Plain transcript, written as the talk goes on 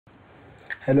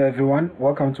Hello everyone,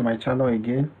 welcome to my channel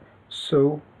again.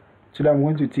 So today I'm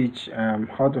going to teach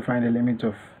how to find the limit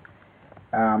of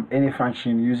any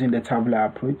function using the tabular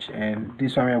approach, and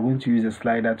this one we are going to use a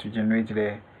slider to generate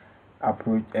the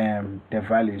approach the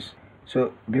values.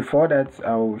 So before that,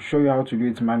 I'll show you how to do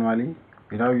it manually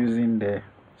without using the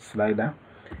slider,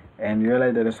 and you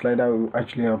realize that the slider will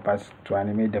actually help us to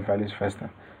animate the values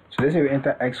faster. So let's say we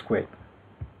enter x squared,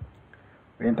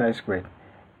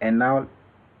 and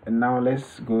now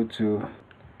let's go to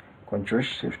Control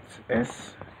Shift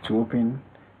S to open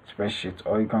spreadsheet,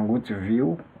 or you can go to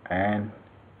view and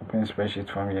open spreadsheet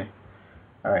from here.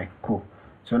 Alright, cool.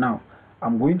 So now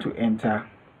I'm going to enter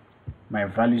my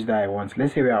values that I want.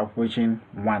 Let's say we are approaching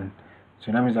 1,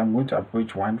 so that means I'm going to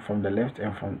approach 1 from the left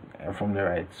and from the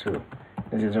right. So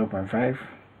this is 0.5,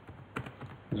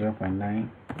 0.9,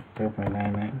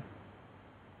 0.99,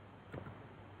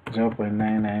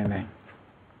 0.999.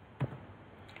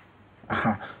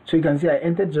 So you can see I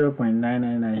entered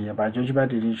 0.999 here, but Geogebra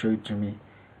didn't show it to me.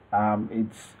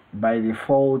 It's by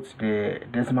default the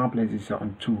decimal place is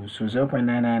on 2, so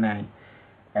 0.999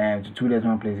 and to 2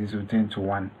 decimal places will turn to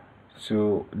 1.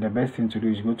 So the best thing to do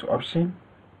is go to option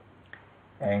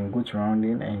and go to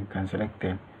rounding, and you can select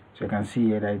 10. So you can see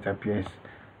here that it appears.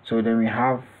 So then we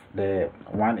have the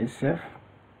 1 itself,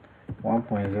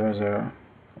 1.00.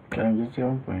 Can you just say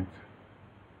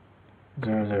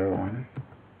 1.001,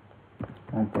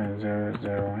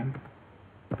 1.001,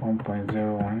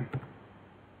 1.01,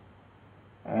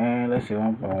 and let's say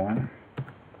 1.1,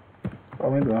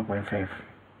 or maybe 1.5.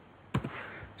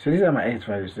 So these are my x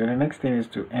values. Then the next thing is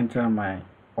to enter my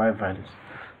y values.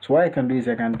 So what I can do is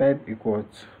I can type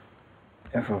equals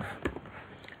f of,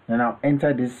 then I'll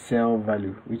enter this cell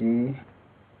value, which is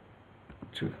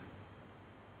 2.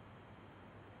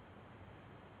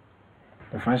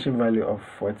 The function value of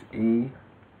what a2.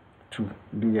 Do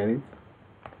you get it?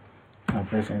 I'll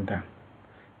press enter.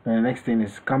 Then the next thing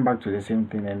is come back to the same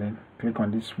thing and then click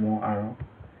on this small arrow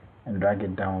and drag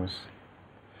it downwards.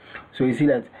 So you see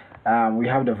that we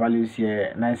have the values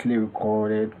here nicely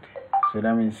recorded, so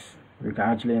that means we can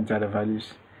actually enter the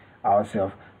values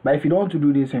ourselves. But if you don't want to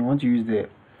do this and want to use the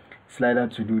slider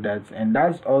to do that, and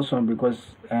that's awesome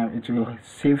because it will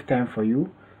save time for you.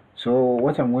 So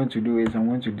what I'm going to do is I'm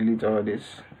going to delete all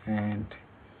this and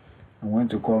I'm going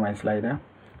to call my slider.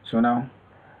 So now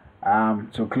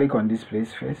so click on this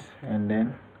place first and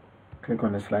then click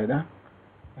on the slider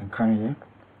and come here.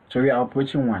 So we are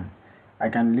approaching 1. I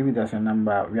can leave it as a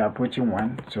number. We are approaching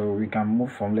 1, so we can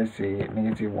move from, let's say,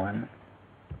 -1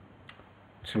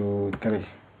 to 3,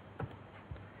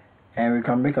 and we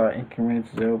can make our increment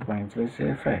 0. Let's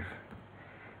say 5.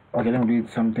 Okay, let me do it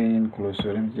something close.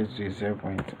 So let me just do 0.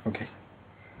 Okay,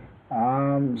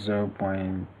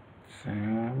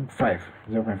 0.5.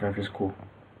 0.5 is cool.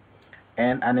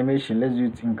 And animation, let's do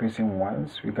it increasing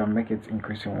once. We can make it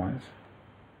increasing once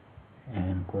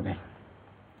and go there.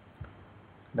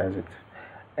 That's it.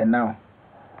 And now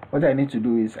what I need to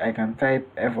do is I can type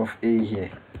f of a here.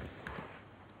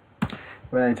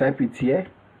 When I type it here,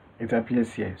 it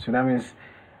appears here. So that means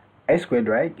x squared,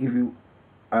 right? If you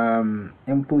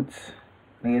input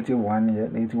 -1 here,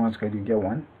 -1 squared, you get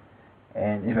 1.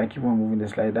 And if I keep on moving the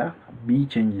slider, b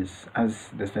changes as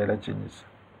the slider changes.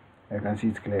 You can see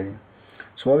it clearly.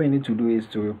 So what we need to do is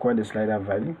to record the slider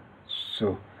value.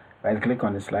 So right click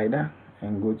on the slider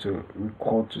and go to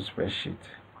record to spreadsheet,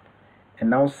 and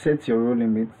now set your row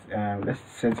limit. Let's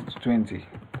set it to 20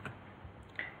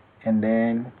 and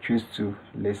then choose to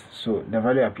list, so the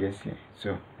value appears here.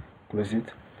 So close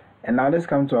it, and now let's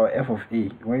come to our f of a.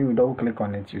 When you double click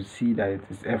on it, you see that it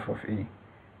is f of a.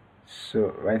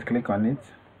 So right click on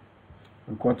it,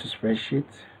 record to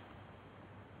spreadsheet,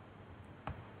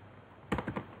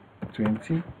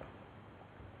 20,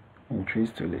 and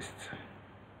choose to list.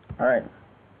 Alright,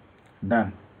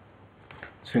 done.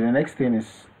 So the next thing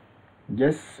is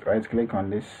just right click on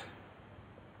this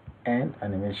and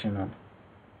animation on.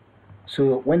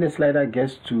 So when the slider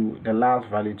gets to the last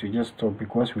value, to just stop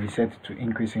because we set it to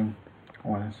increasing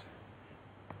ones.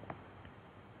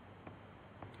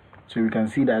 So you can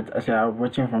see that as you are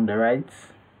watching from the right,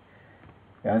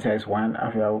 the answer is 1.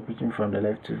 As you are watching from the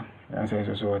left too, the answer is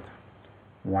also what?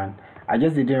 1. I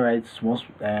just didn't write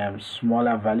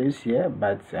smaller values here,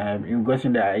 but you've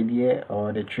gotten the idea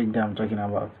or the trick that I'm talking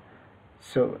about.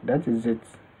 So that is it.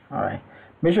 Alright,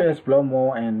 make sure you explore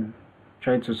more and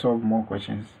try to solve more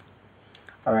questions.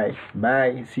 Alright,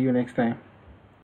 bye, see you next time.